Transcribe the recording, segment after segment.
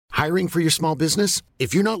Hiring for your small business?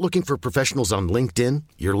 If you're not looking for professionals on LinkedIn,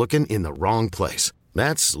 you're looking in the wrong place.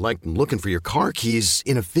 That's like looking for your car keys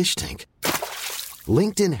in a fish tank.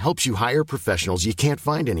 LinkedIn helps you hire professionals you can't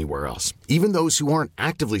find anywhere else, even those who aren't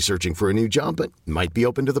actively searching for a new job but might be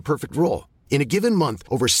open to the perfect role. In a given month,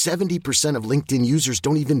 over 70% of LinkedIn users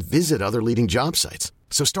don't even visit other leading job sites.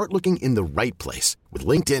 So start looking in the right place. With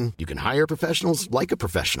LinkedIn, you can hire professionals like a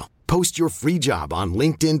professional. Post your free job on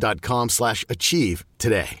linkedin.com/achieve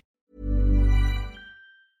today.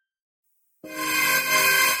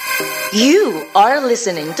 You are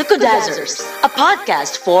listening to Kudazzers, a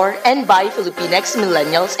podcast for and by Filipinx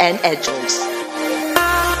millennials and edgers.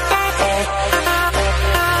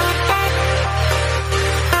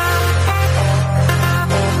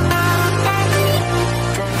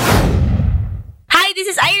 Hi,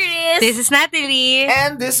 this is Iris. This is Natalie.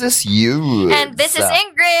 And this is you. And this is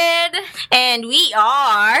Ingrid. And we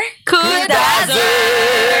are Kudazzers.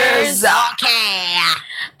 Okay.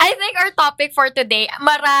 I think our topic for today,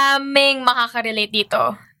 maraming makaka-relate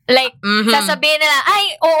dito. Like, sasabihin nila,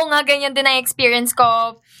 ay, oo nga, ganyan din ang experience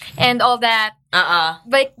ko and all that.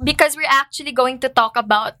 But because we're actually going to talk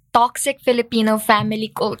about toxic Filipino family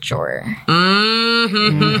culture.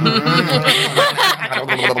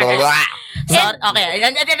 So, okay.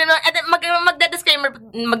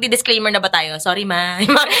 Magdi-disclaimer na ba tayo? Sorry, ma.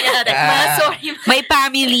 Sorry, ma. May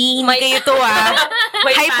family, may kayo to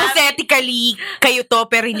Hypothetically, kayo to,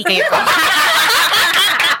 pero hindi kayo to.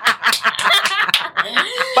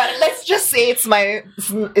 But let's just say it's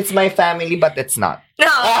my family, but it's not. No.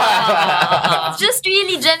 It's just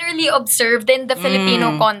really generally observed in the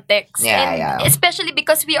Filipino context. Yeah. Especially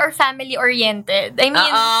because we are family-oriented. I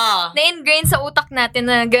mean, na-ingrain sa utak natin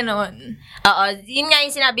na gano'n. Yun nga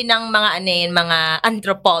yung sinabi ng mga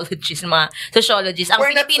anthropologists, mga sociologists. Ang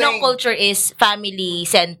Filipino culture is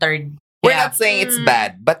family-centered. We're not saying it's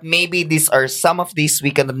bad, but maybe these are some of these we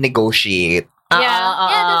can negotiate.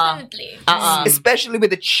 Definitely. Especially with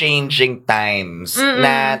the changing times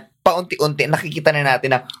na paunti-unti nakikita na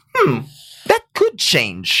natin na that could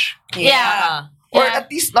change. Or at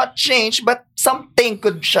least not change, but something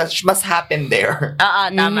must happen there.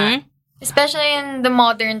 Tama. Especially in the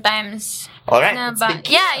modern times. Alright.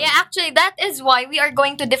 Actually, that is why we are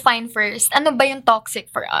going to define first, ano ba yung toxic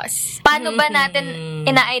for us? Paano ba natin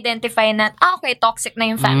ina-identify na, okay, toxic na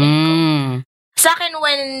yung family ko? Sa akin,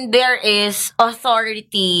 when there is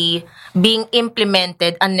authority being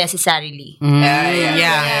implemented unnecessarily.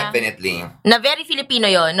 Definitely. Na very Filipino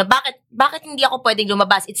yon. Na bakit hindi ako pwedeng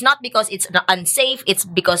lumabas? It's not because it's unsafe. It's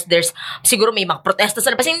because there's, siguro may mga protesta sa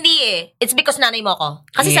labas. Hindi eh. It's because nanay mo ako.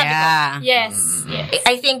 Kasi sabi ko. Yes.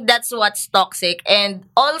 I think that's what's toxic. And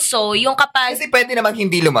also, yung kapag... Kasi pwede namang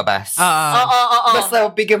hindi lumabas. Oo. Basta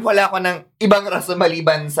bigyan wala ako ng ibang rason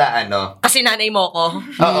maliban sa Kasi nanay mo ako.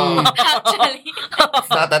 Oo. Actually. It's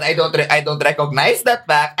not that I don't recognize that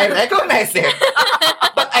fact. I recognize it.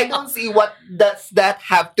 But I don't see what does that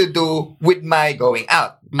have to do with my going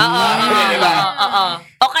out. Diba?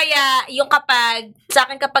 O kaya, yung sa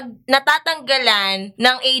akin kapag natatanggalan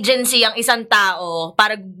ng agency ang isang tao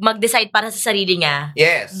para mag-decide para sa sarili niya.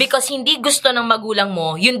 Yes. Because hindi gusto ng magulang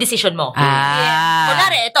mo, yung decision mo.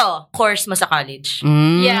 Kunwari, ito, course mo sa college.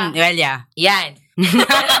 Well, Yan.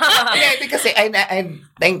 Because I'm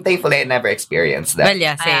thankfully I never experienced that. Well,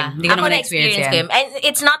 same. Hindi ko naman na-experience yan. And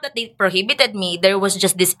it's not that they prohibited me. There was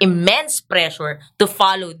just this immense pressure to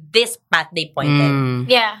follow this path they pointed.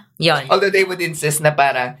 Yon. Although they would insist na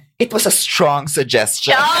parang, it was a strong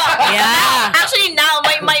suggestion. Actually, now,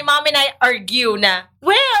 my mom and I argue na,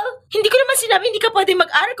 well, hindi ko naman sinabi hindi ka pwede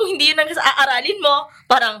mag-aral kung hindi yun ang aaralin mo.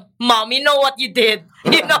 Parang, Mom, you know what you did.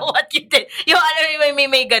 You know what you did. Yung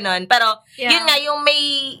may ganon. Pero, yun nga, yung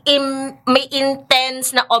may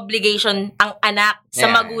intense na obligation ang anak sa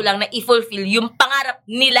magulang na i-fulfill yung pangarap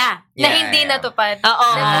nila na hindi natupad.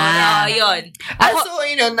 Yun. Also,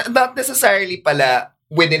 not necessarily pala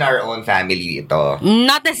within our own family ito.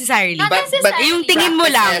 Not necessarily. But yung tingin mo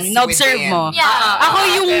lang, na-observe mo.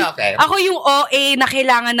 Ako yung OA na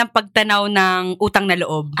kailangan ng pagtanaw ng utang na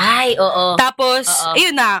loob. Ay, oo. Tapos,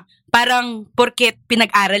 ayun na, parang porket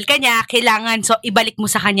pinag-aral ka niya, kailangan ibalik mo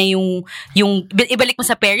sa kanya yung ibalik mo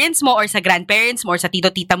sa parents mo or sa grandparents mo or sa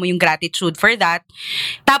tito-tita mo yung gratitude for that.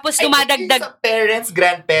 Tapos dumadagdag sa parents,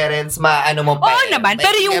 grandparents, maano mo pa. Oo naman,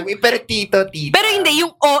 pero tito-tita. Pero hindi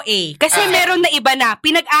yung OA. Kasi meron na iba na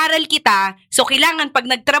pinag-aral kita, so kailangan pag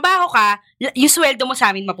nagtrabaho ka, yung sweldo mo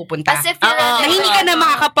sa amin mapupunta. As if you're na hindi ka na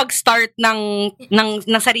makakapag-start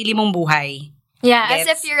ng sarili mong buhay. Yeah, Gets? as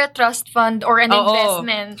if you're a trust fund or an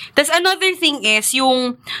investment. Tapos another thing is,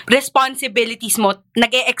 yung responsibilities mo,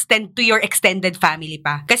 nag-e-extend to your extended family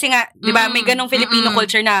pa. Kasi nga, di ba, may ganong Filipino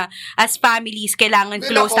culture na as families, kailangan Doon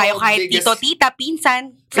close ako tayo kahit biggest- tito, tita,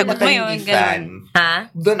 pinsan. Sagot mo yun. Pinaka-hindi fan. Ha?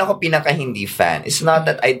 Doon ako pinaka-hindi fan. It's not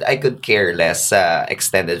that I could care less sa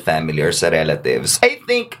extended family or sa relatives. I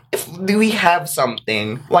think if we have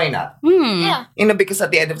something, why not? Yeah. Because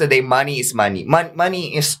at the end of the day, money is money.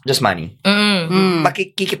 Money is just money.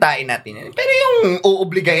 Makikitain natin yan. Pero yung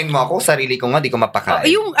uuobligahin mo ako, sarili ko nga, di ko mapakain.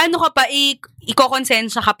 Yung ano ka pa,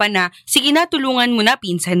 ikokonsensya ka pa na, sige na, tulungan mo na,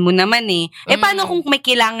 pinsan mo naman eh. Paano kung may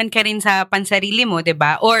kailangan ka rin sa pansarili mo, 'di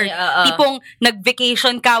ba? Or tipong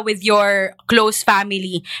nag-vacation ka with your close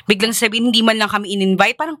family, biglang sabihin, hindi man lang kami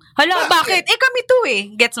in-invite, parang, hala, bakit? Kami to eh.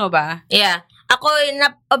 Gets mo ba? Yeah. Ako,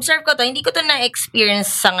 na-observe ko to, hindi ko to na-experience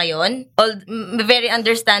sa ngayon. Very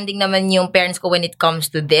understanding naman yung parents ko when it comes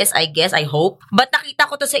to this, I guess, I hope. But nakita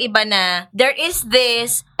ko to sa iba na there is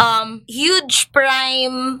this huge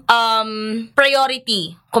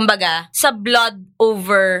priority, kumbaga, sa blood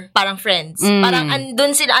over parang friends. Parang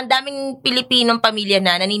andun sila, ang daming Pilipinong pamilya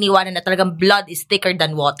na naniniwala na talagang blood is thicker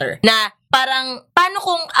than water. Na parang, paano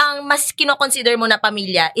kung ang mas kinoconsider mo na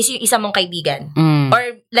pamilya is yung isa mong kaibigan? Or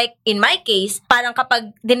like, in my case, parang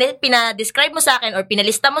kapag pinadescribe mo sa akin or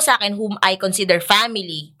pinalista mo sa akin whom I consider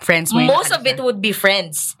family, Friends mo yun. most of it would be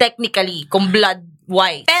friends, technically, kung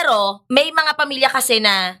blood-wise. Pero, may mga pamilya kasi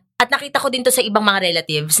na, at nakita ko din to sa ibang mga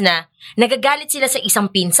relatives na nagagalit sila sa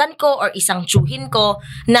isang pinsan ko or isang tsuhin ko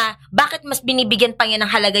na bakit mas binibigyan pa niya ng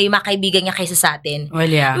halaga yung mga kaibigan niya kaysa sa atin. Well,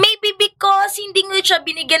 yeah. Maybe because hindi mo siya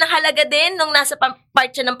binigyan ng halaga din nung nasa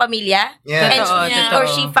part siya ng pamilya. Yeah. And Totoo, he totoo. or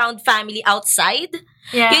she found family outside.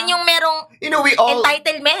 Yeah. Yun yung merong We all...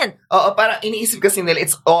 entitlement. Oo, parang iniisip kasi nila,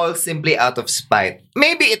 it's all simply out of spite.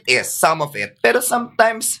 Maybe it is, some of it. Pero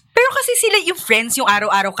sometimes... Pero kasi sila yung friends, yung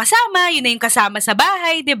araw-araw kasama, yun na yung kasama sa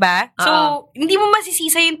bahay, di ba? So, hindi mo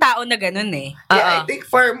masisisa yung tao na ganun eh. Yeah, I think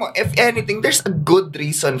if anything, there's a good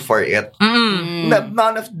reason for it.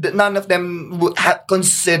 None of them would have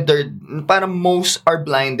considered. Parang most are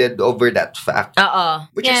blinded over that fact,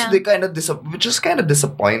 which Yeah. is kind of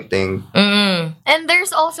disappointing. And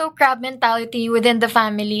there's also crab mentality within the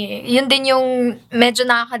family. Yun din yung medyo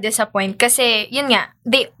nakaka-disappoint. Kasi, yun nga,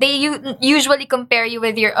 they usually compare you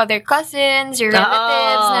with your other cousins, your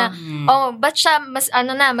relatives, na, ba't siya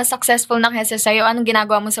mas successful na kaysa sa'yo? Anong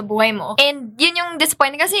ginagawa mo sa buhay mo? And yun yung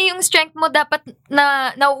disappointing. Kasi yung strength mo dapat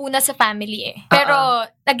na nauuna sa family eh. Pero,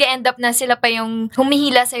 nag-end up na sila pa yung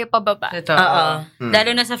humihila sa'yo pababa. Totoo. Lalo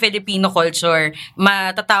na sa Filipino culture,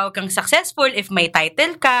 matatawag kang successful if may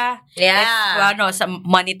title ka, Yeah. if sa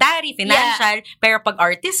monetary, financial, pero pag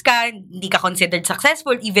artist ka, hindi ka considered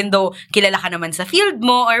successful even though kilala ka naman sa field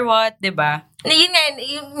mo or what, 'di ba? Yun nga,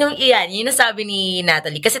 yun ang sabi ni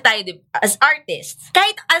Natalie. Kasi tayo, as artists,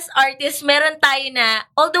 kahit as artists, meron tayo na,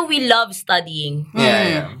 although we love studying,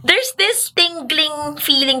 Yeah. there's this tingling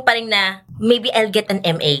feeling pa rin na, maybe I'll get an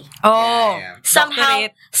MA. Oh. Yeah.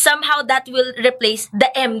 Somehow that will replace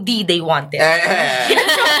the MD they wanted.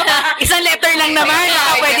 Isang letter lang naman,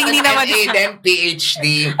 baka pwedeng hindi naman. MA, then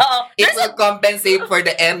PhD. Oo. It will compensate for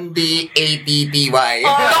the MD, ATTY.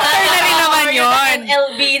 Doctor na rin naman yun.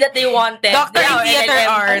 LLB that they wanted. Doctor in Theater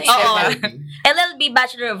Arts, Oo. diba? LLB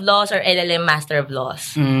Bachelor of Laws or LLM Master of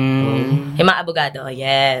Laws. Yung mga abogado,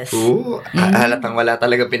 yes. Halatang wala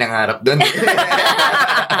talaga pinangarap dun.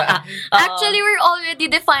 Actually, we're already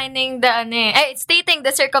defining stating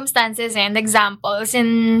the circumstances and examples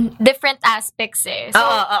in different aspects eh. So,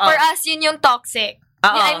 for us, yun yung toxic.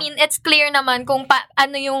 I mean, it's clear naman kung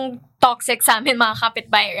ano yung toxic sa amin mga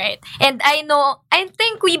kapitbahay, right? And I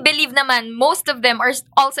think we believe naman most of them are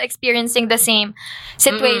also experiencing the same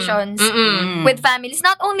situations with families.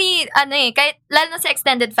 Not only, kahit lalo na sa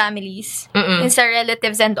extended families, yung sa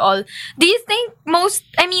relatives and all. Do you think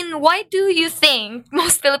why do you think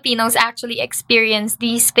most Filipinos actually experience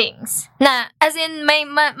these things? Na, as in, may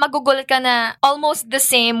magugulat ka na almost the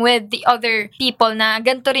same with the other people na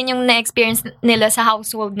ganito rin yung na-experience nila sa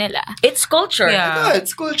household nila. It's culture. Yeah.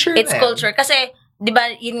 It's culture. It's culture. Kasi, di ba,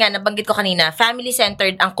 yun nga, nabanggit ko kanina,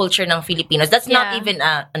 family-centered ang culture ng Filipinos. That's not even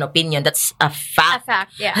an opinion. That's a fact. A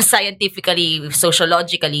fact, yeah. Scientifically,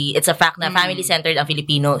 sociologically, it's a fact na family-centered ang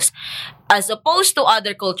Filipinos. As opposed to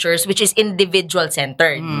other cultures, which is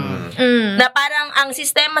individual-centered. Na parang ang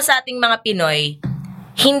sistema sa ating mga Pinoy,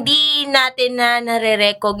 hindi natin na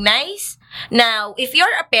nare-recognize. Now, if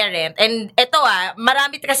you're a parent, and ito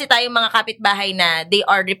marami kasi tayong mga kapitbahay na they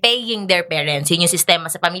are repaying their parents. Yun yung sistema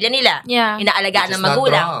sa pamilya nila. Yeah. Inaalagaan Which ng is not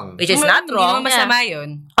magulang. wrong. Which is not wrong. Hindi mo masama yun.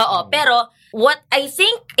 Oo, pero what I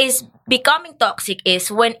think is becoming toxic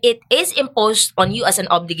is when it is imposed on you as an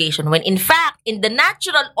obligation, when in fact, in the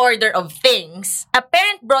natural order of things, a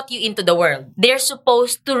parent brought you into the world. They're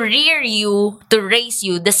supposed to rear you, to raise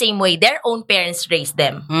you the same way their own parents raised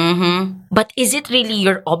them. Mm-hmm. But is it really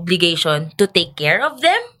your obligation to take care of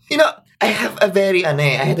them? I had a very,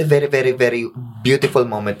 very, very beautiful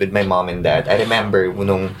moment with my mom and dad. I remember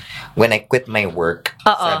when I quit my work,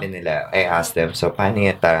 sabi nila, I asked them, so paano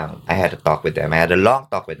yan? I had a talk with them. I had a long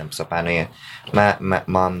talk with them. So paano yan?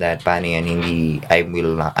 Mom, dad, paano yan?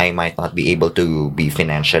 I might not be able to be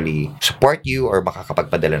financially support you or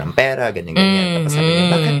makakapagpadala ng pera, ganyan. Tapos sabi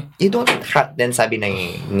niya, bakit? You don't have, then sabi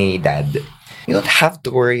ni dad, you don't have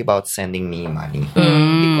to worry about sending me money.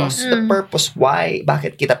 Because the purpose why,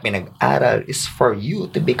 bakit kita pinag-aral is for you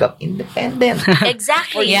to become independent.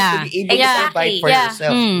 Exactly. For you to be able to provide for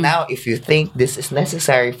yourself. Now, if you think this is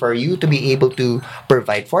necessary for you to be able to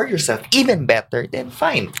provide for yourself even better, then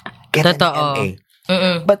fine. Get an MA.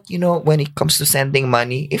 But, when it comes to sending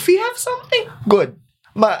money, if you have something, good.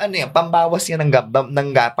 Pambawas yan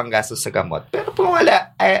ng panggastos sa gamot. Pero kung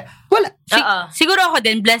wala, wala. Siguro ako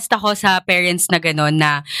din, blessed ako sa parents na gano'n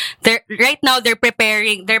na right now they're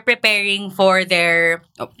preparing for their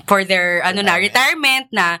retirement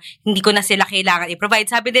na hindi ko na sila kailangan i-provide.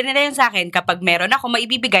 Sabi din nila yun sa akin, kapag meron ako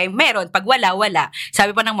maibibigay, meron. Pag wala.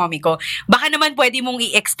 Sabi pa ng mommy ko, baka naman pwede mong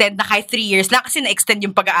i-extend na kahit 3 years lang kasi na-extend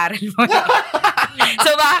yung pag-aaral mo.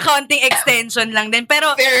 So baka konting extension lang din.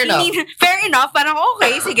 Pero fair enough. Parang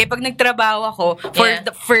okay, sige, pag nagtrabaho ako for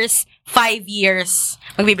the first 5 years,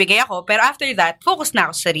 magbibigay ako. Pero after that, focus na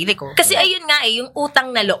ako sa sarili ko. Kasi ayun nga yung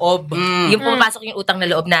utang na loob. Yung pumapasok yung utang na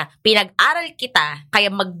loob na pinag-aral kita,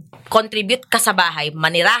 kaya mag-contribute ka sa bahay,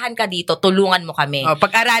 manirahan ka dito, tulungan mo kami.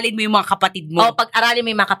 Pag-aralin mo yung mga kapatid mo. Pag-aralin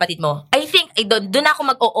mo yung mga kapatid mo. I think, doon ako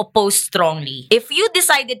mag-o-oppose strongly. If you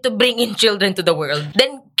decided to bring in children to the world,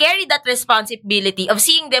 then carry that responsibility of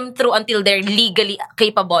seeing them through until they're legally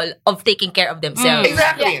capable of taking care of themselves.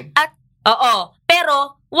 Exactly.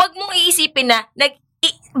 Pero, wag mong iisipin na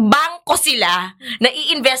bangko sila na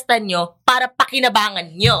i-investan nyo para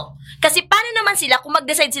pakinabangan nyo. Kasi paano naman sila kung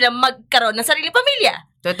mag-decide sila magkaroon ng sariling pamilya?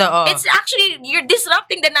 Totoo. It's actually, you're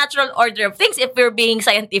disrupting the natural order of things if we're being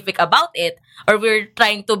scientific about it or we're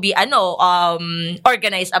trying to be,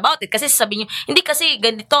 organized about it. Kasi sabi nyo, hindi kasi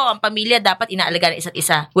ganito, ang pamilya dapat inaalagaan ng isa't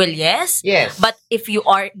isa. Well, yes. But if you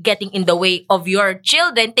are getting in the way of your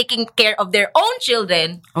children, taking care of their own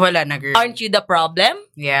children, wala na, girl. Aren't you the problem?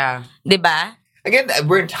 Yeah. Diba? Again,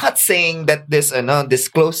 we're not saying that this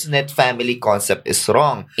close-knit family concept is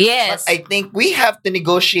wrong. Yes. But I think we have to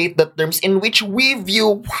negotiate the terms in which we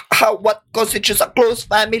view what constitutes a close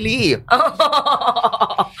family.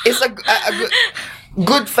 It's a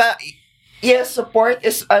good yes, support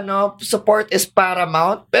is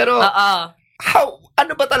paramount, pero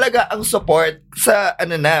ano ba talaga ang support sa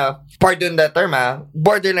pardon the term,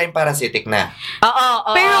 borderline parasitic na.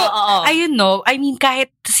 Pero, ayun kahit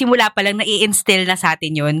simula pa lang nai-instill na sa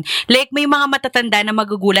atin yun, like may mga matatanda na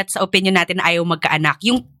magugulat sa opinion natin na ayaw magkaanak.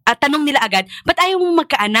 Yung tanong nila agad, ba't ayaw mo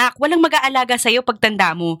magkaanak? Walang mag-aalaga sa'yo pag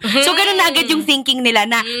tanda mo. So, ganun na agad yung thinking nila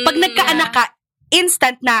na pag nagkaanak ka,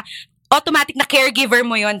 instant na automatic na caregiver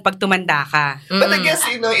mo yon pag tumanda ka. But I guess,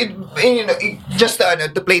 just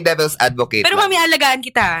to play devil's advocate. Pero mami, alagaan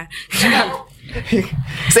kita.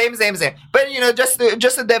 Same. But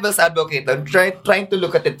just a devil's advocate, I'm trying to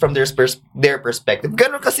look at it from their perspective.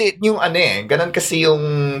 Ganon kasi yung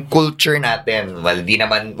culture natin. Well,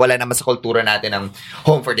 wala naman sa kultura natin ang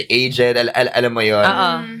home for the aged. Alam mo yun.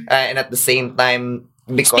 And at the same time,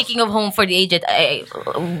 speaking of home for the aged,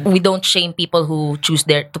 we don't shame people who choose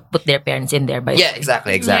to put their parents in there. Yeah,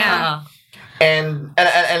 exactly. Yeah. And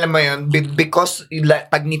alam mo yun, because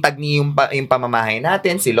tagni-tagni yung pamamahay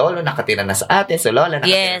natin, si Lolo nakatira na sa atin, si Lola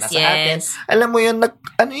nakatira na sa atin. Alam mo yun,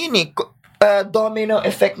 domino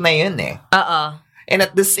effect na yun eh. And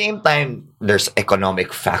at the same time, there's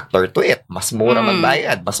economic factor to it. Mas mura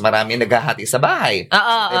magbayad, mas marami naghahati sa bahay.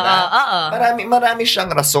 Marami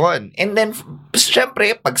siyang rason. And then,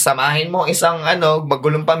 syempre, pagsamahin mo isang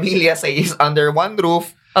magulong pamilya sa under one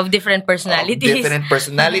roof, of different personalities.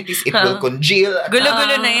 It will congeal.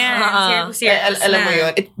 Gulo-gulo na yan. Alam mo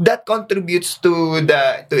yun, that contributes to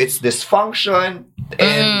its dysfunction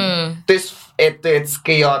and to its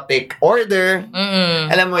chaotic order.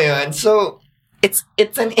 Alam mo yun. So, it's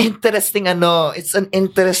an interesting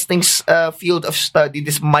field of study,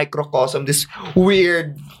 this microcosm, this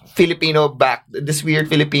weird Filipino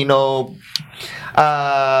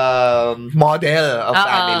model of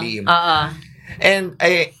family. And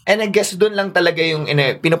I guess doon lang talaga yung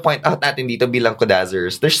pinopoint out natin dito bilang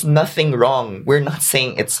Kudazers. There's nothing wrong. We're not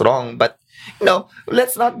saying it's wrong, but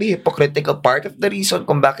let's not be hypocritical. Part of the reason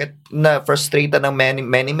kung bakit na frustrated ng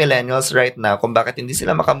many millennials right now, kung bakit hindi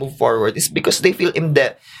sila makamove forward, is because they feel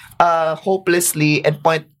hopelessly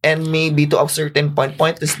and maybe to a certain point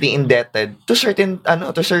pointlessly indebted to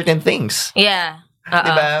certain things. Yeah.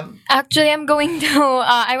 Diba? Actually,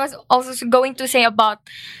 I was also going to say about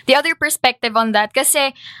the other perspective on that.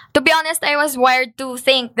 Kasi, to be honest, I was wired to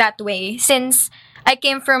think that way since I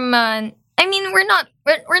came from, we're not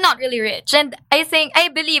really rich. And I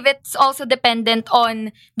believe it's also dependent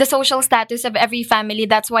on the social status of every family.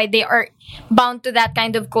 That's why they are bound to that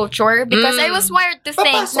kind of culture. Because I was wired to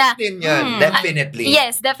think Papasok din yan, definitely.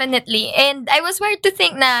 Yes, definitely. And I was wired to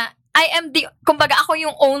think na I am kumbaga ako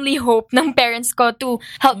yung only hope ng parents ko to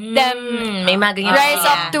help them may mga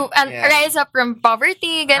ganyan rise up from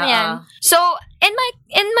poverty, ganyan. So, in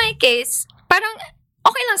my case, parang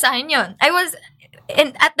okay lang sa akin yun. I was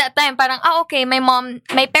at that time parang okay, my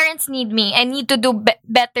parents need me. I need to do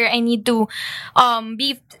better. I need to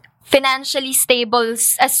be financially stable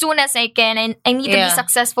as soon as I can, and I need to be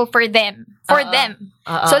successful for them. So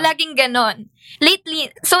laging ganon. Lately,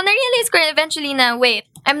 so na-realize ko eventually na wait,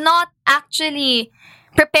 I'm not actually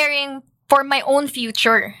preparing for my own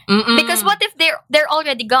future. Because what if they're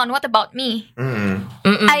already gone? What about me?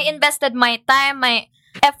 I invested my time, my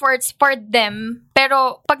efforts for them,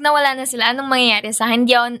 pero pag nawala na sila, anong mangyayari sa akin?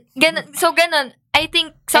 Ganon. I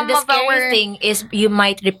think some and the of our thing is you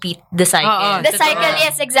might repeat the cycle. The cycle,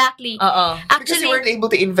 yes, exactly. Actually, because you weren't able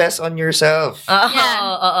to invest on yourself.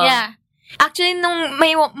 Yeah. Actually, nung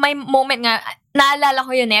may moment nga, naalala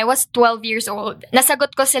ko yun I was 12 years old.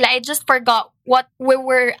 Nasagot ko sila. I just forgot what we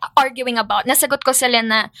were arguing about. Nasagot ko sila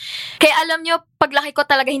na, kaya alam nyo, paglaki ko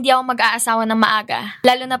talaga hindi ako mag-aasawa ng maaga.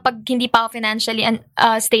 Lalo na pag hindi pa ako financially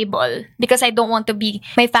stable. Because I don't want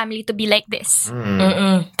my family to be like this.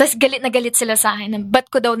 Tapos galit na galit sila sa akin. Ba't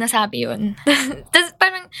ko daw nasabi yun? Tapos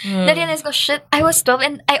parang, na-realize ko, shit, I was 12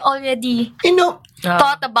 and I already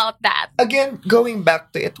thought about that. Again, going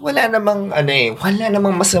back to it, wala namang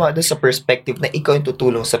masama doon sa perspective na ikaw yung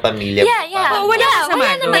tutulong sa pamilya. Yeah. Wala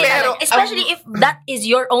naman. Pero, especially if that is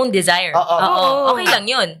your own desire. Okay lang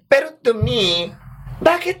yun. Pero to me,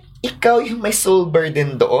 bakit ikaw yung may soul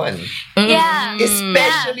burden doon? Yeah.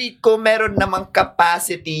 Especially kung meron namang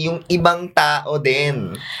capacity yung ibang tao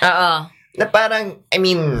din. Na parang,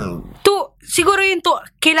 siguro yun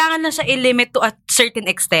kailangan na siya i-limit to a certain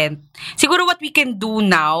extent. Siguro what we can do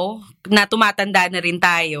now, na tumatanda na rin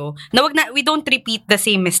tayo, na we don't repeat the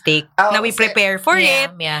same mistake, na we prepare for it,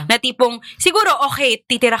 na tipong, siguro, okay,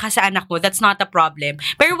 titira ka sa anak mo, that's not a problem.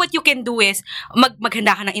 Pero what you can do is,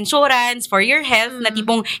 maghanda ka ng insurance for your health, na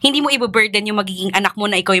tipong, hindi mo i-burden yung magiging anak mo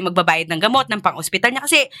na ikaw yung magbabayad ng gamot, ng pang-ospital niya,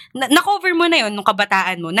 kasi, na-cover mo na yun, nung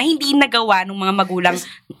kabataan mo, na hindi nagawa ng mga magulang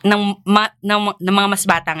ng mga mas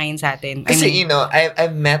bata ngayon sa atin. Kasi,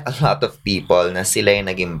 I've met a lot of people na sila yung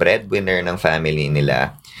naging breadwinner ng family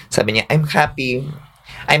nila. Sabi niya, I'm happy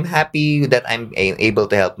that I'm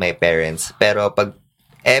able to help my parents. Pero pag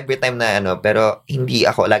every time na pero hindi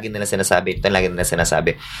ako, lagi nila sinasabi,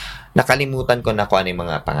 nakalimutan ko na kung ano yung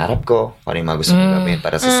mga pangarap ko, kung ano yung mga gusto kong gawin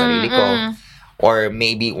para sa sarili ko. Or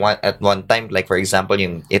maybe at one time, like for example,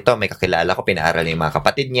 may kakilala ko, pinaaral yung mga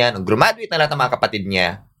kapatid niya. Nung graduate na lahat ng mga kapatid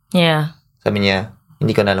niya. Yeah. Sabi niya,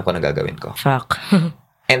 hindi ko na alam kung ano gagawin ko. Fuck.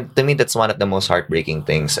 And to me, that's one of the most heartbreaking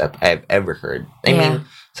things that I've ever heard. I mean,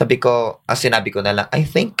 sinabi ko na lang, I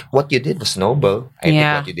think what you did was noble. I think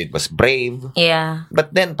what you did was brave. Yeah.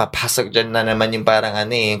 But then, papasok dyan na naman yung parang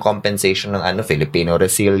compensation ng Filipino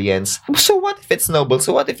resilience. So what if it's noble?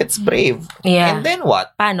 So what if it's brave? Yeah. And then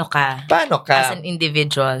what? Paano ka? As an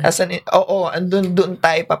individual. Doon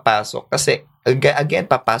tayo papasok. Kasi, again,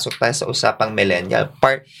 papasok tayo sa usapang millennial.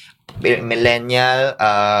 Millennial,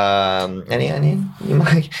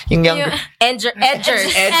 yung younger,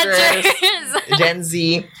 Edgers. Gen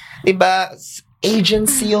Z, diba?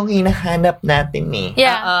 Agency yung hinahanap natin eh.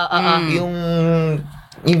 Yeah. Yung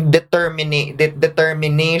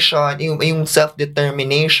determination, yung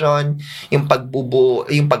self-determination, yung pagbuo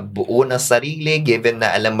ng sarili, given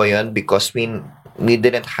na alam mo yun, because we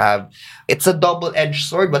didn't have, it's a double-edged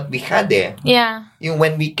sword what we had Yeah.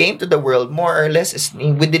 When we came to the world, more or less,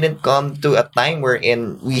 we didn't come to a time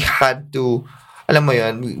wherein we had to, alam mo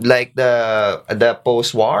yun, like the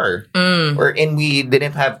post-war, wherein we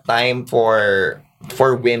didn't have time for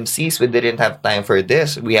whimsies. We didn't have time for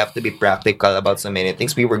this. We have to be practical about so many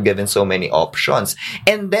things. We were given so many options.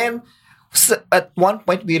 And then, at one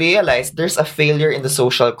point, we realized there's a failure in the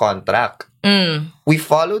social contract. We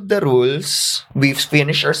followed the rules. We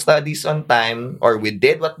finished our studies on time, or we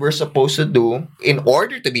did what we're supposed to do in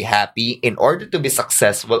order to be happy, in order to be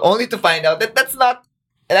successful, only to find out that that's not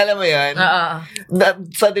alam mo yun?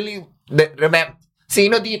 Suddenly, remember,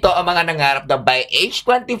 sino dito ang mga nangarap na by age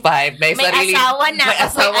 25, may asawa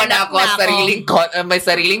na ako, may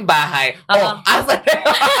sariling bahay. Asa na?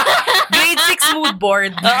 Grade 6 mood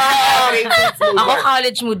board. Ako,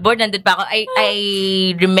 college mood board, nandun pa ako.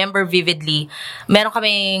 I remember vividly, meron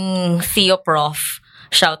kaming Theo Prof,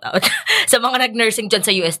 shout out, sa mga nag-nursing dyan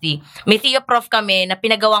sa USD. May Theo Prof kami na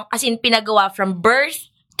pinagawa from birth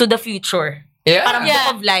to the future. Yeah. Parang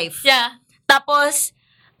book of life. Yeah. Tapos,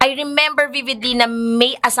 I remember vividly na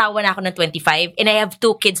may asawa na ako ng 25 and I have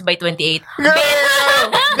 2 kids by 28.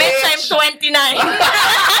 Bitch, I'm 29.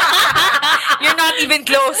 You're not even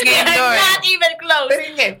close ngayon, Lord. I'm not even close. Pero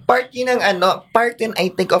yun nga, part yun, I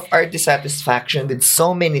think, of our dissatisfaction with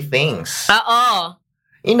so many things. Oo.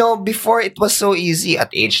 You know, before it was so easy. At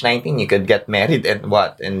age 19, you could get married and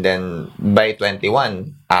what? And then, by 21,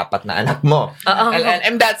 4 na anak mo.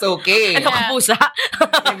 And that's okay. Ano ka pusa?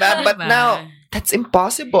 Diba? But now, that's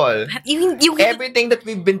impossible. Everything that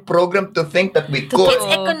we've been programmed to think that we could.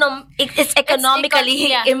 It's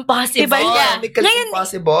economically impossible. Diba? Economically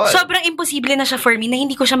impossible. Sobrang imposible na siya for me na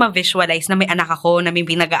hindi ko siya ma-visualize na may anak ako, na may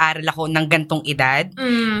pinag-aaral ako ng gantong edad.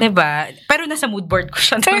 Diba? Pero nasa mood board ko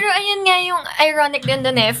siya. Pero ayun nga yung ironic din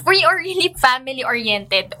dun eh. If we are really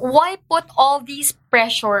family-oriented, why put all these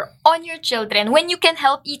pressure on your children when you can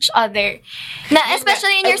help each other? Na,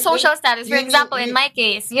 especially in your social status. For example, in my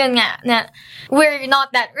case, yun nga, na we're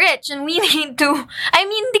not that rich and we need to, I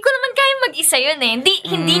mean, hindi ko naman kaya mag-isa yun eh.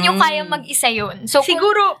 Hindi nyo kaya mag-isa yun. So,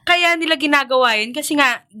 siguro, kaya nila ginagawa yun kasi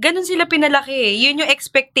nga, ganun sila pinalaki eh. Yun yung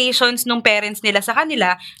expectations ng parents nila sa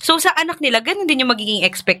kanila. So, sa anak nila, ganun din yung magiging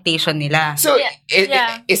expectation nila. So,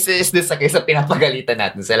 is this a case of pinapagalitan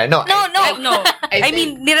natin sila? No. No. I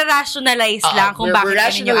mean, nirarationalize lang kung bakit we're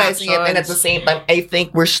rationalizing it, and at the same time, I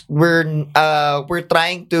think we're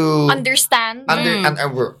trying to understand.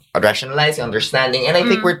 We're rationalizing, understanding, and I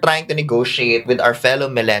think we're trying to negotiate with our fellow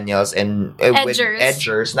millennials and with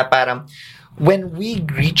edgers na parang when we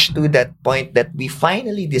reach to that point that we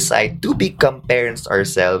finally decide to become parents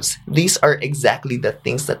ourselves, these are exactly the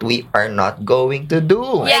things that we are not going to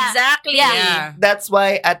do. Yeah. Exactly. Yeah. That's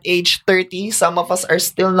why at age 30, some of us are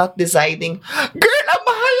still not deciding, girl, ang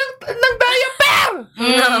mahal ng diaper!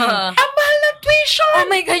 Ang mahal ng tuition! Oh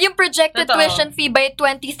my God, yung projected tuition fee by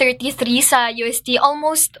 2033 sa UST,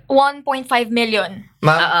 almost 1.5 million.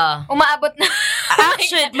 Umaabot na.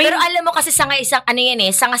 Actually, pero alam mo kasi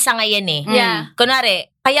sanga-sanga yan eh. Yeah. Kunwari,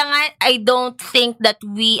 kaya nga, I don't think that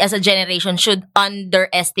we as a generation should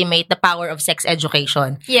underestimate the power of sex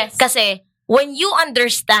education. Yes. Kasi, when you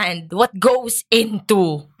understand what goes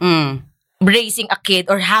into raising a kid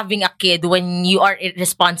or having a kid when you are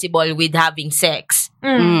irresponsible with having sex,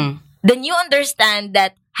 then you understand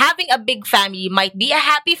that having a big family might be a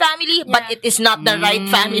happy family, but it is not the right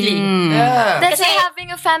family. Yeah. That's why having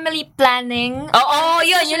a family planning.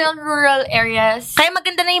 Yun. In rural areas. Kaya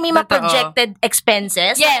maganda na yung may mga projected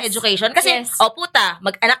expenses sa education. Kasi, puta,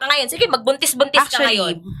 mag-anak ka ngayon. Sige, magbuntis-buntis ka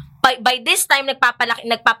ngayon. By this time,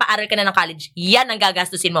 nagpapaaral ka na ng college, yan ang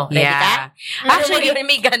gagastusin mo. Ready ka? Actually,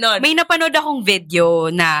 may ganon. May napanood akong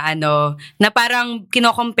video na na parang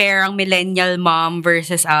kino-compare ang millennial mom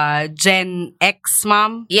versus Gen X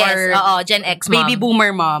mom. Yes, or Gen X mom. Baby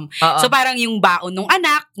boomer mom. So parang yung baon nung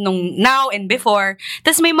anak, nung now and before.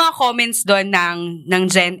 Tapos may mga comments doon ng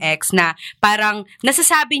Gen X na parang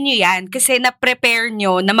nasasabi nyo yan kasi na-prepare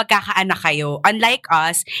nyo na magkakaanak kayo. Unlike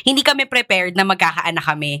us, hindi kami prepared na magkakaanak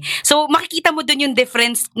kami. So, makikita mo dun yung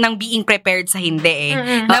difference ng being prepared sa hindi eh.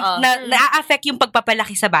 Na-affect yung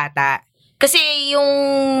pagpapalaki sa bata. Kasi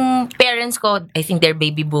yung parents ko, I think they're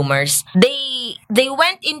baby boomers, they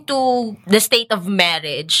went into the state of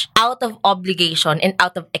marriage out of obligation and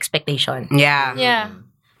out of expectation. Yeah.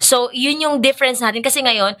 So, yun yung difference natin. Kasi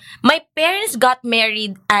ngayon, my parents got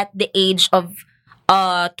married at the age of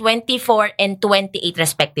 24 and 28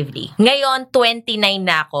 respectively. Ngayon, 29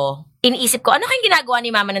 na ako. Iniisip ko, ano kayong ginagawa ni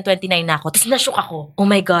mama ng 29 na ako? Tapos nashook ako. Oh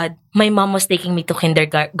my God, my mom was taking me to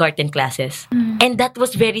kindergarten classes. And that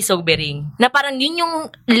was very sobering. Na parang yun yung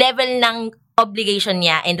level ng obligation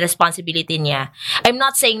niya and responsibility niya. I'm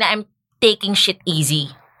not saying na I'm taking shit easy.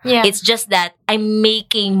 Yeah. It's just that I'm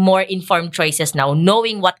making more informed choices now,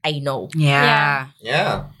 knowing what I know. Yeah.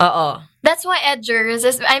 That's why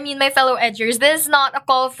my fellow edgers, this is not a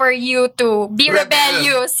call for you to be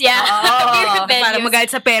rebellious. Yeah. Be rebellious. Para magalit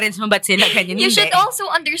sa parents mo, ba't sila ganyan? You should also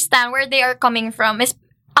understand where they are coming from.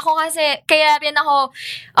 Ako kasi, kaya rin ako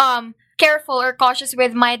careful or cautious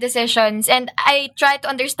with my decisions, and I try to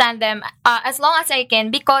understand them as long as I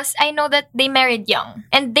can because I know that they married young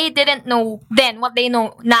and they didn't know then what they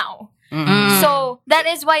know now. So, that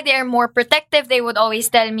is why they are more protective. They would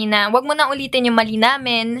always tell me na, wag mo na ulitin yung mali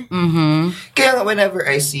namin. Kaya whenever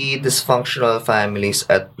I see dysfunctional families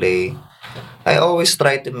at play, I always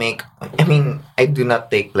try to I do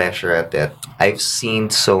not take pleasure at it. I've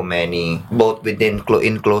seen so many, both within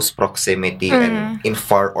in close proximity and in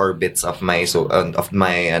far orbits of my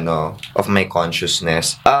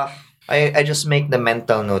consciousness. I just make the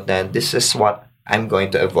mental note that this is what I'm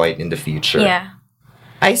going to avoid in the future. Yeah.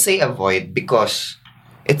 I say avoid because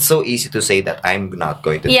it's so easy to say that I'm not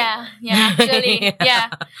going to. Yeah, actually,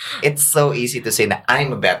 yeah. It's so easy to say that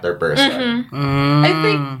I'm a better person. I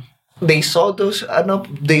think they saw those din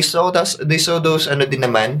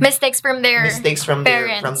naman mistakes from their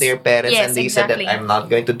parents yes, and they exactly. said that I'm not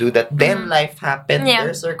going to do that. Then life happened.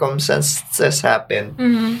 Their circumstances happened.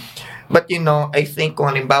 But I think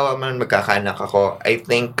kung halimbawa man magkakaanak ako, I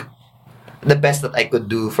think the best that I could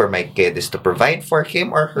do for my kid is to provide for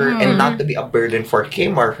him or her and not to be a burden for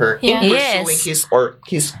him or her in pursuing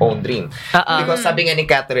his own dream. Because sabi nga ni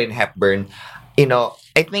Katharine Hepburn,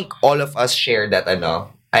 I think all of us share that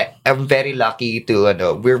I'm very lucky to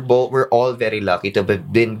we're all very lucky to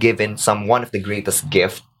have been given one of the greatest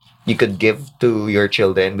gift you could give to your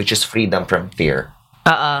children, which is freedom from fear.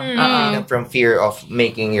 Freedom from fear of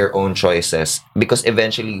making your own choices, because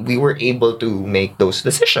eventually we were able to make those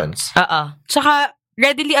decisions. Tsaka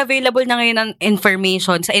readily available na ngayon ang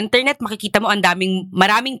information sa internet. Makikita mo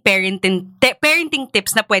maraming parenting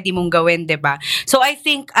tips na pwede mong gawin, 'di ba? So I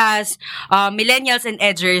think as millennials and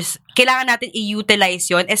edgers, kailangan natin i-utilize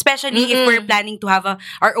 'yon, especially if we're planning to have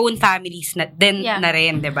our own families na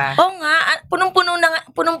rin, 'di ba? Oo nga,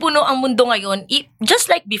 punong-puno ang mundo ngayon. Just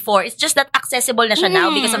like before, it's just that accessible na siya now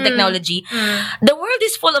because of technology. The world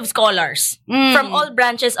is full of scholars from all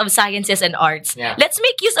branches of sciences and arts. Yeah. Let's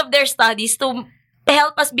make use of their studies to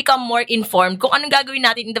help us become more informed kung anong gagawin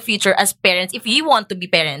natin in the future as parents if you want to be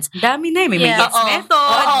parents. Dami na may yes method,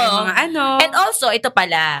 may mga And also, ito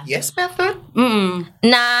pala. Yes method?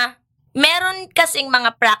 Na meron kasing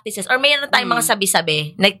mga practices or meron tayong mga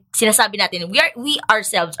sabi-sabi na sinasabi natin, we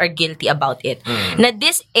ourselves are guilty about it. Na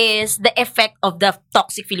this is the effect of the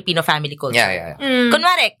toxic Filipino family culture. Yeah.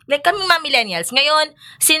 Kunwari, like kaming mga millennials, ngayon,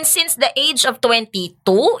 since the age of 22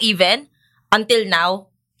 even, until now,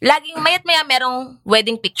 laging mayat maya merong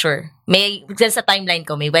wedding picture. May, sa timeline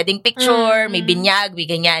ko, may wedding picture, may binyag, may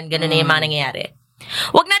ganyan, gano'n na yung mga nangyayari.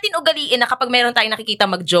 Huwag natin ugaliin na kapag meron tayong nakikita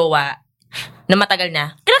magjowa na matagal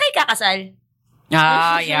na, kailan kayo kakasal?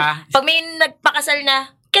 Yeah. Pag may nagpakasal na,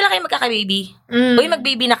 kailan kayo magkaka-baby? Uy,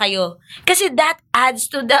 mag-baby na kayo. Kasi that adds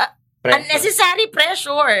to the unnecessary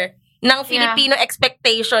pressure ng Filipino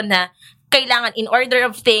expectation na kailangan in order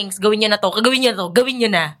of things, gawin nyo na to, gawin nyo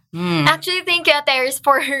na. Actually, thank you, Teres,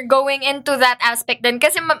 for going into that aspect din.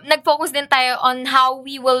 Kasi nag-focus din tayo on how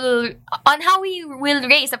we will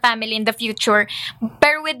raise a family in the future.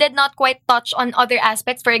 Pero we did not quite touch on other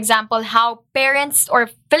aspects. For example, how parents or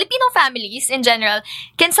Filipino families in general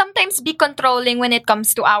can sometimes be controlling when it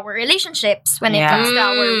comes to our relationships, when it comes to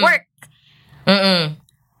our work.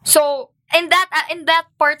 So, in that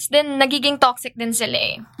parts din, nagiging toxic din sila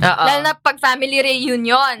eh. Lalo na pag family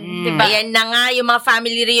reunion, diba? Ayan na nga, yung mga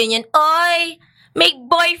family reunion. Oy, may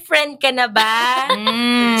boyfriend ka na ba?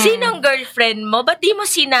 Sinong girlfriend mo? Ba't di mo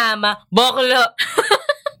sinama? Bakla.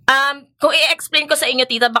 Kung i-explain ko sa inyo,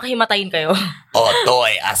 tita, baka himatayin kayo.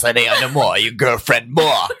 Toy, asa na yung yung girlfriend mo?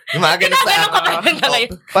 Yung mga ganun sa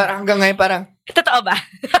parang hanggang ngayon, parang, totoo ba?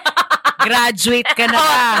 Graduate ka na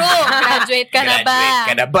ba? Graduate ka na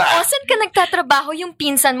ba? O, saan ka nagtatrabaho? Yung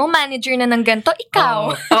pinsan mo, manager na ng ganito?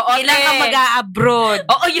 Ikaw? Kailan ka mag-a-abroad?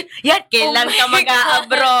 Kailan ka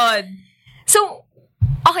mag-a-abroad? So,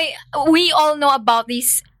 okay, we all know about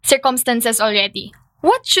these circumstances already.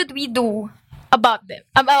 What should we do about them?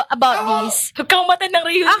 About these? Huwag kang mata ng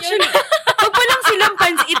reunion. Actually, huwag mo lang silang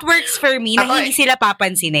it works for me na hindi sila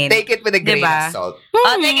papansinin. Take it with a grain of salt.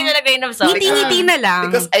 Take it with a grain of salt. Ngiti-ngiti na lang.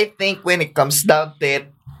 Because I think when it comes down to it,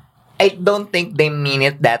 I don't think they mean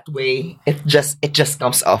it that way. It just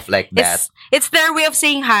comes off like that. It's their way of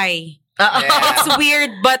saying hi. It's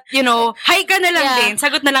weird, but hi ka na lang din.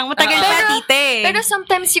 Sagot na lang, matagal pa, tite. Pero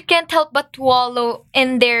sometimes you can't help but wallow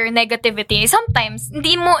in their negativity. Sometimes,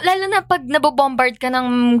 hindi mo, lalo na pag nabobombard ka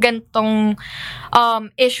ng gantong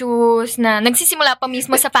issues na nagsisimula pa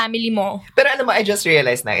mismo sa family mo. Pero alam mo, I just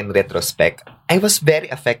realized na in retrospect, I was very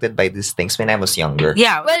affected by these things when I was younger.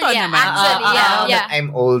 Yeah, well, naman. Actually, Now that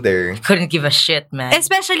I'm older. Couldn't give a shit, man.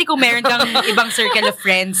 Especially kung meron kang ibang circle of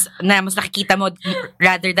friends na mas nakikita mo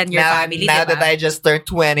rather than your family, now diba? That I just turned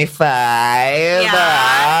 25.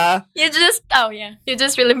 You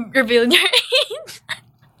just really revealed your age.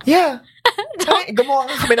 Yeah. Gumawa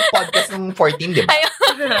nga kami ng podcast ng 14, di ba?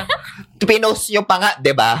 Pinost nyo pa nga,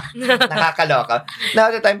 di ba? Nakakaloka.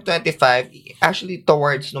 Now that I'm 25, actually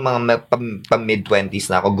towards nung mga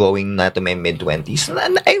mid-20s na ako, going na to my mid-20s,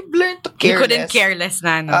 I've learned to care less. You couldn't care less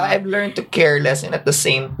na, no? I've learned to care less, and at the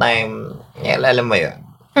same time, alam mo yun.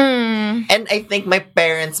 And I think my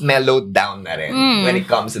parents mellowed down na rin when it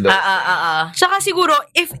comes to those things. Saka siguro,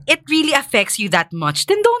 if it really affects you that much,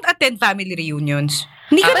 then don't attend family reunions.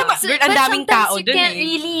 Hindi ka naman, ang daming tao dun you can't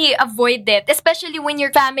really avoid it, especially when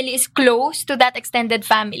your family is close to that extended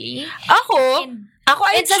family. Ako,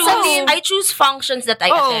 I choose functions that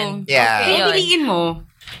I attend. Yeah. Okay, piliin mo.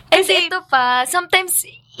 And ito pa, sometimes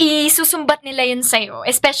isusumbat nila yun sa'yo,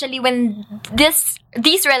 especially when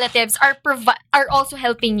these relatives are also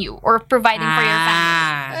helping you or providing for your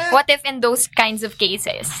family. What if in those kinds of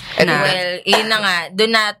cases? Well, yun na nga,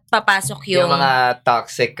 doon na papasok yung mga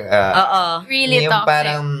toxic, really yung toxic.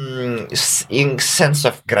 parang yung sense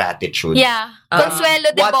of gratitude. Yeah.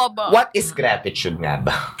 Consuelo de bobo. What is gratitude nga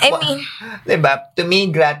ba? I mean, diba? To me,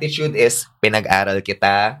 gratitude is pinag-aral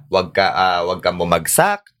kita, wag ka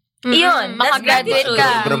bumagsak, yun, makagraduate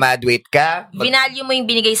ka. Graduate ka. Binalyo mo yung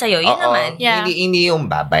binigay sa'yo, yun naman. Yeah. Hindi yung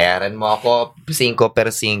babayaran mo ako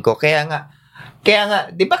 5/5. Kaya nga,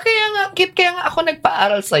 di ba kaya nga ako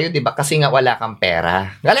nagpaaral sa'yo, di ba? Kasi nga wala kang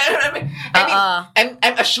pera. I mean,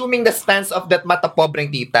 I'm assuming the stance of that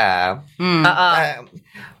matapobreng tita.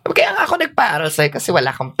 Kaya nga ako nagpaaral sa'yo kasi wala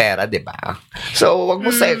kang pera, di ba? So, wag mo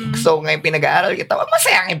so ngayon pinag-aaral kita, wag mo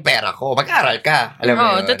sayang yung pera ko. Mag-aaral ka. Alam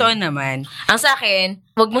mo yun? Totoo naman. Ang sa akin,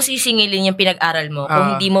 wag mo sisingilin yung pinag-aral mo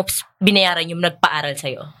kung hindi mo binayaran yung nagpaaral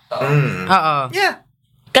sa'yo. Yeah.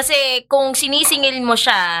 Kasi kung sinisingil mo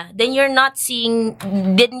siya, then you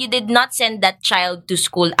did not send that child to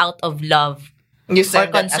school out of love. You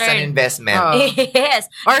send that as concern. an investment.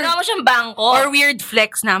 Yes. Or ginawa mo siyang bangko. Or weird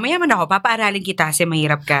flex na, mayaman ako, papaaralin kita kasi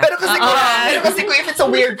mahirap ka. Pero kasi kung if it's a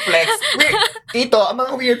weird flex, ito, ang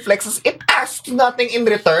mga weird flexes, it asks nothing in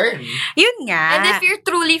return. Yun nga. And if you're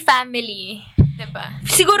truly family, diba?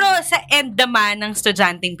 Siguro sa end naman ng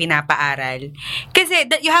estudyanteng pinapaaral. Kasi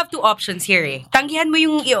you have two options here eh. Tanggihan mo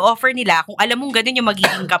yung i-offer nila kung alam mong ganun yung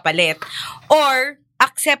magiging kapalit. Or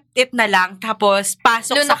accept it na lang, tapos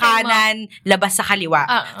pasok sa kanan, labas sa kaliwa.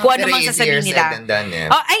 Kung ano mang sasabihin nila.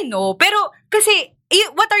 I know. Pero kasi,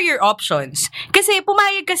 what are your options? Kasi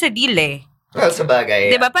pumayag ka sa deal eh. Well,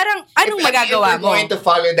 sabagay. Diba? Parang, anong magagawa mo? If you're going to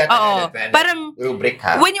follow that parang, rubric,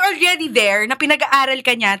 ha? when you're already there, na pinag-aaral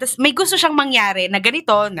ka niya, tapos may gusto siyang mangyari na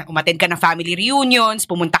ganito, na umattend ka ng family reunions,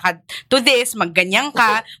 pumunta ka to this, magganyan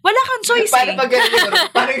ka, wala kang choice eh.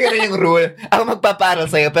 Paano ganun yung rule? Ako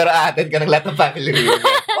magpapaaral sa'yo, pero a-attend ka ng lahat ng family reunion.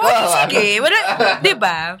 Sige. Wala,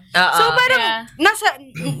 diba? So parang,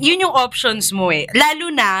 yun yung options mo eh.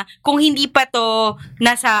 Lalo na, kung hindi pa to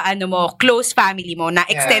nasa, close family mo, na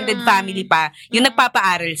extended family pa, yung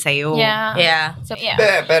nagpapaaral sa'yo. Yeah. So, yeah.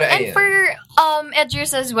 Pero and for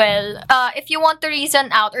edgers as well, if you want to reason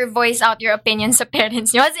out or voice out your opinion sa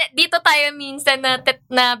parents nyo, kasi dito tayo minsan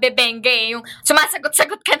na bebengge eh, yung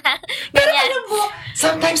sumasagot-sagot ka na. Pero alam mo,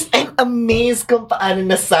 sometimes I'm amazed kung paano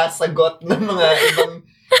nasasagot ng mga ibang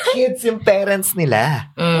kids yung parents nila.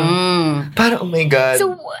 Parang, oh my God.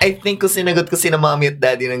 So, I think kung sinagot ko sina mommy at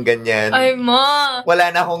daddy ng ganyan, ay, ma.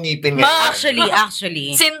 wala na akong ngipin ngayon.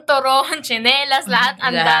 Actually. Sinturon, tsinelas, lahat,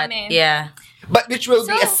 ang dami. Yeah. But which will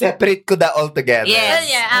be a separate kuda altogether. Yes.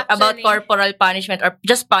 Yeah, about corporal punishment or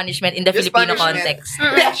just punishment in the Filipino context.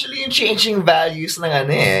 Actually, yung changing values ng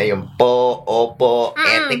yung po, opo,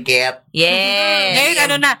 etiquette. Yes.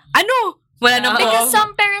 Ngayon, wala na po. Because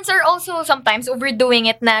some parents are also sometimes overdoing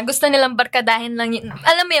it na gusto nilang barkadahin lang yun.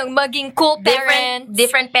 Alam mo yung maging cool parents.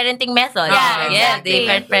 Different parenting methods. Yeah, exactly.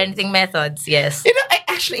 Different parenting methods, yes. You know, I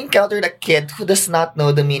actually encountered a kid who does not know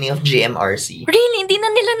the meaning of GMRC. Really? Hindi na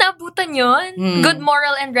nila naabutan yun? Good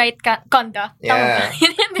moral and right conduct. Yeah.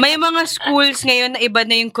 May mga schools ngayon na iba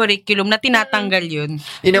na yung curriculum na tinatanggal yun.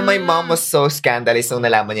 You know, my mom was so scandalous nung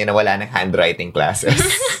nalaman niya na wala ng handwriting classes.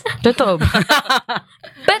 Totoo ba?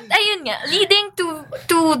 But ayun nga, leading to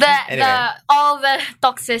the all the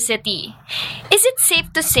toxicity. Is it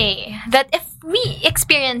safe to say that if we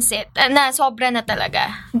experience it na sobra na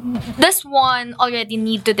talaga, does one already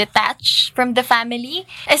need to detach from the family?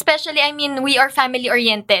 Especially, I mean, we are family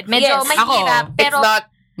oriented. Medyo mahirap, pero it's not.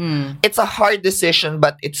 It's a hard decision,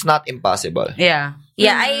 but it's not impossible. Yeah.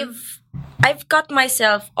 Yeah, I've cut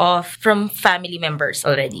myself off from family members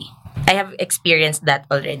already. I have experienced that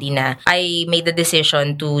already na I made the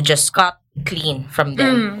decision to just cut clean from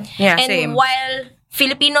them. Yeah, and same. while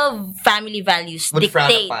Filipino family values Would frown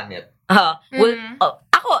dictate upon it.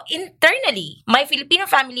 ako ako, internally, my Filipino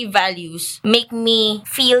family values make me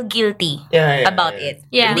feel guilty about it.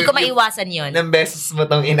 Yeah. Hindi ko maiwasan yun. Ilang beses mo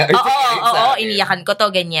tong Oo, iniyakan ko to,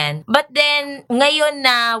 ganyan. But then, ngayon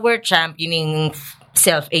na we're championing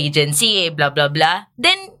self-agency, blah, blah, blah,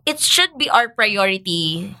 then it should be our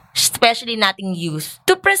priority, especially nating youth,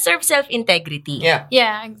 to preserve self-integrity. Yeah.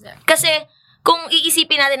 Yeah, exactly. Kasi, kung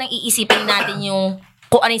iisipin natin yung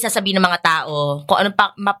kung ano yung sasabihin ng mga tao, kung anong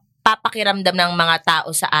papakiramdam ng mga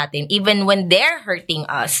tao sa atin, even when they're hurting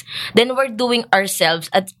us, then we're doing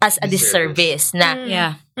ourselves as a disservice na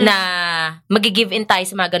mag-give in tayo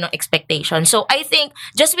sa mga ganong expectation. So, I think,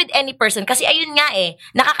 just with any person, kasi ayun nga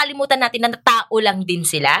nakakalimutan natin na tao lang din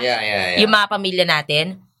sila, yung mga pamilya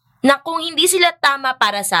natin, na kung hindi sila tama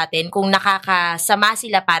para sa atin, kung nakakasama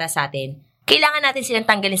sila para sa atin, kailangan natin silang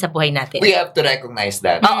tanggalin sa buhay natin. We have to recognize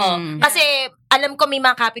that. Oo. Kasi, alam ko may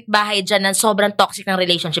mga kapitbahay dyan na sobrang toxic ng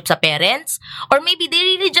relationship sa parents, or maybe they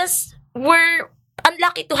really just were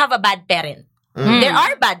unlucky to have a bad parent. There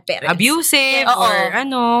are bad parents. Abusive, or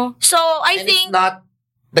ano. So, I think... it's not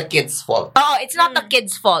the kid's fault. It's not the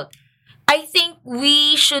kid's fault. I think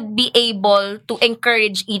we should be able to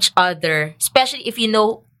encourage each other, especially if you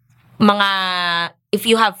know if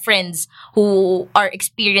you have friends who are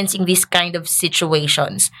experiencing these kind of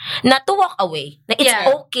situations, na to walk away. Na it's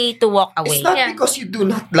okay to walk away. It's not because you do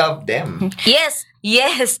not love them. Yes,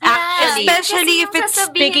 actually. Especially if it's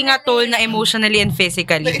taking a toll na emotionally and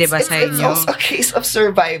physically, di ba, sa inyo? It's also a case of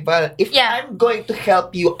survival. If I'm going to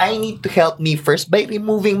help you, I need to help me first by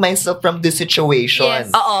removing myself from the situation. Yes.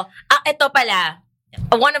 Oo. Ito pala.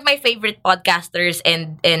 One of my favorite podcasters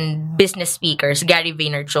and business speakers, Gary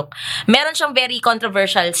Vaynerchuk, meron siyang very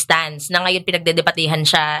controversial stance na ngayon pinagdedebatehan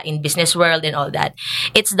siya in business world and all that.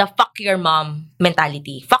 It's the fuck your mom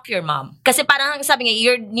mentality. Fuck your mom. Kasi parang sabi nga,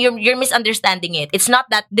 you're misunderstanding it. It's not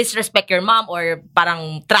that disrespect your mom or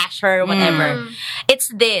parang trash her, whatever. It's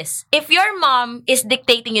this. If your mom is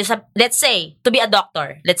dictating you, let's say, to be a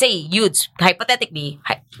doctor, let's say, Yudes, hypothetically,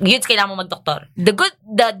 Yudes, kailangan mo mag-doktor.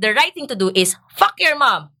 The right thing to do is, fuck your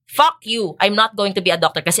mom. Fuck you. I'm not going to be a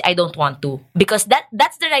doctor kasi I don't want to. Because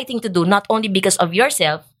that's the right thing to do, not only because of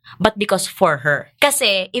yourself, but because for her.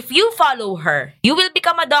 Kasi if you follow her, you will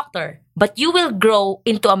become a doctor, but you will grow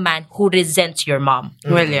into a man who resents your mom.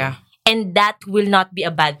 Well, yeah. And that will not be a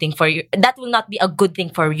bad thing for you. That will not be a good thing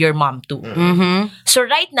for your mom too. So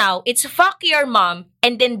right now, it's fuck your mom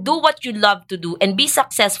and then do what you love to do and be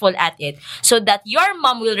successful at it so that your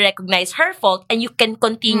mom will recognize her fault and you can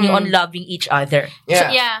continue on loving each other. Yeah.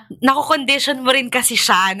 Yeah. Nako-condition mo rin kasi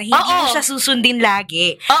siya na hindi mo siya susundin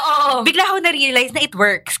lagi. Oo. Bigla ako na-realize na it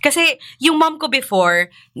works. Kasi yung mom ko before,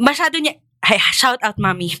 masyado niya, shout out,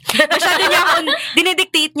 mommy. Masyado niya ako,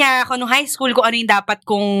 dinedictate niya ako nung high school kung ano yung dapat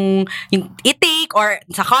kong yung i-take or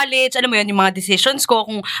sa college, alam mo yun, yung mga decisions ko,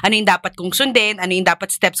 kung ano yung dapat kong sundin, ano yung dapat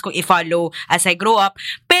steps kong i-follow as I grow up.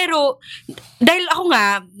 Pero, dahil ako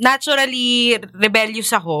nga, naturally rebellious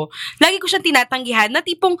ako, lagi ko siyang tinatanggihan na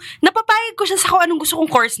tipong napapayag ko siya sa kung anong gusto kong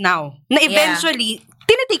course now. Na eventually,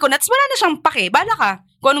 tinitake ko na, wala na siyang pake, bala ka.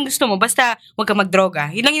 Kung anong gusto mo, basta huwag ka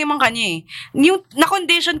magdroga. Yun lang yun naman kanya eh. Yung,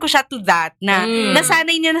 na-condition ko siya to that, na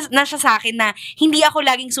nasanay niya na siya sa akin na hindi ako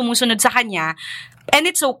laging sumusunod sa kanya, and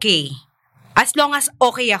it's okay. As long as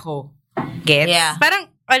okay ako. Gets? Yeah.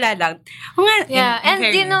 Parang, wala lang. And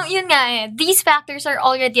you know, yun nga these factors are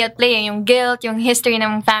already at play. Yung guilt, yung history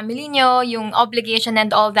ng family nyo, yung obligation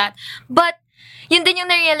and all that. But, yun din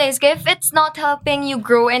yung na-realize ko, if it's not helping you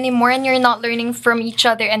grow anymore and you're not learning from each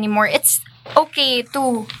other anymore, it's okay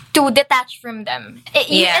to detach from them.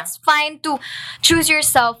 It's fine to choose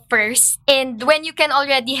yourself first. And when you can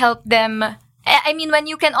already help them, when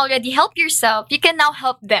you can already help yourself, you can now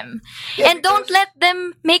help them. Yeah, and don't let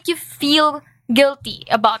them make you feel guilty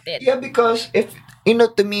about it. Yeah, because if,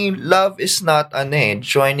 to me, love is not,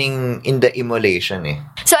 joining in the emulation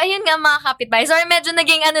So, ayun nga mga kapitbahay. Sorry, medyo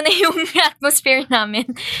naging na yung atmosphere namin.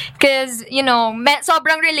 Because,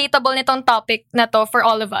 sobrang relatable nitong topic na to for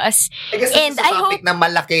all of us. And I hope na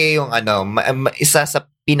malaki yung, isa sa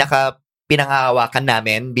pinangahawakan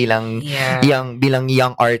namin bilang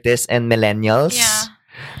young artists and millennials. Yeah.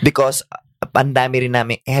 Because, ang dami rin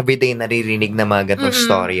namin everyday naririnig na mga ganitong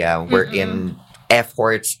storya wherein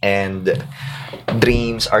efforts and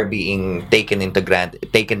dreams are being taken to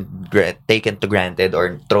granted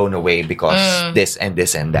or thrown away because this and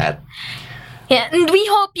that. Yeah, and we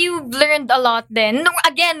hope you learned a lot then. No,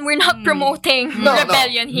 again, we're not promoting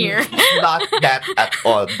rebellion here. Not that at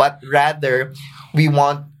all. But rather, we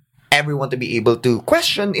want everyone to be able to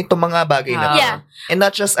question itong mga bagay na to. And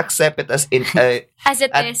not just accept it as in as it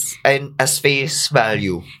is. And as face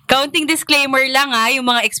value. Counting disclaimer lang yung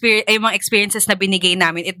mga experiences na binigay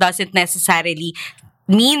namin, it doesn't necessarily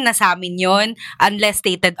mean na sa amin yun unless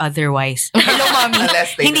stated otherwise. Hello, Mommy.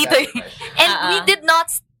 Hindi to. And we did not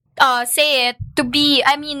say it to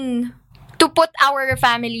put our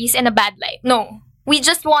families in a bad light. No. We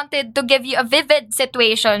just wanted to give you a vivid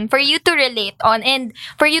situation for you to relate on and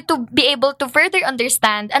for you to be able to further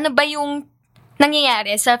understand ano ba yung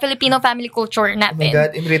nangyayari sa Filipino family culture natin. Oh my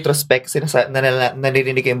God, in retrospect,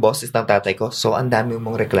 naririnig ko yung boses ng tatay ko, so ang dami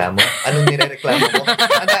mong reklamo. Anong nirereklamo mo?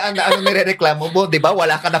 Anong nirereklamo mo? Diba?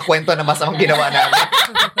 Wala ka na kwento na masamang ginawa namin.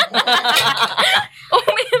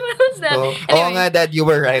 Oo nga, Dad, you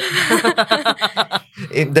were right.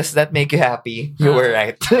 Does that make you happy? You were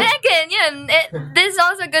right. Again, this is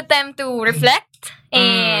also a good time to reflect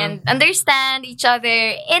and understand each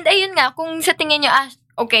other. And ayun nga, kung sa tingin nyo,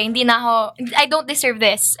 okay, I don't deserve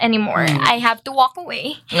this anymore. I have to walk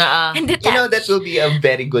away. And detach. You know, that will be a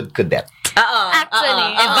very good cadet.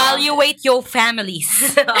 Actually. Evaluate your families.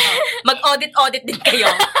 Mag-audit din kayo.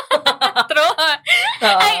 True.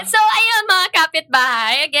 So, ayun mga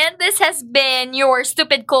kapitbahay. Again, this has been your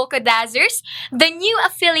Stupid Cool Kudazzers, the new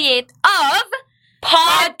affiliate of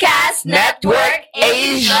Podcast Network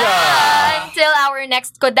Asia. Until our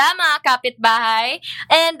next Kuda, mga kapitbahay.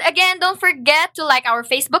 And again, don't forget to like our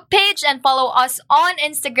Facebook page and follow us on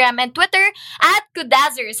Instagram and Twitter at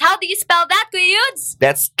Kudazzers. How do you spell that, Kuya Yudes?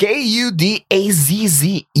 That's Kudazzers.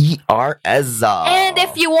 And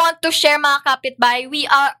if you want to share, mga kapitbahay, we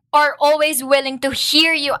are always willing to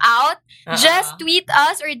hear you out. Just tweet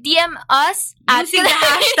us or DM us using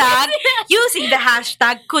the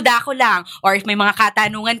hashtag Kudako lang. Or if may mga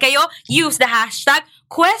katanungan kayo, use the hashtag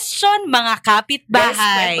question mga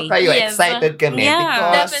kapitbahay. Yes, kayo. Excited kami.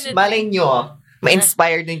 Because definitely. Malay nyo,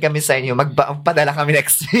 ma-inspire din kami sa inyo. Magpadala kami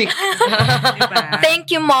next week.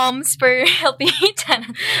 Thank you, moms, for helping me.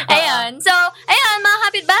 Ayun. So, ayun, mga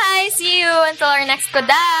kapitbahay. See you until our next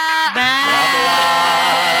Kuda. Bye!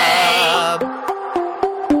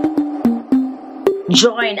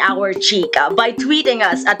 Join our chika by tweeting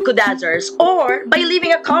us at Kudazzers or by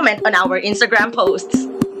leaving a comment on our Instagram posts.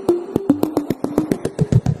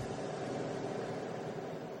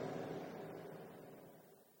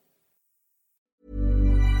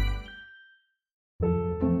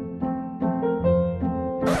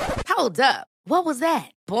 Hold up. What was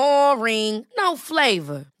that? Boring. No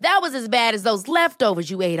flavor. That was as bad as those leftovers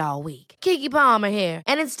you ate all week. Keke Palmer here,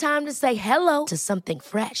 and it's time to say hello to something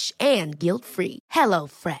fresh and guilt-free. Hello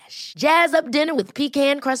Fresh. Jazz up dinner with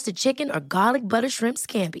pecan-crusted chicken or garlic butter shrimp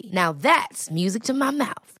scampi. Now that's music to my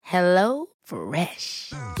mouth. Hello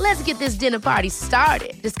Fresh. Let's get this dinner party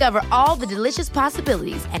started. Discover all the delicious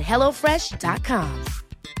possibilities at HelloFresh.com.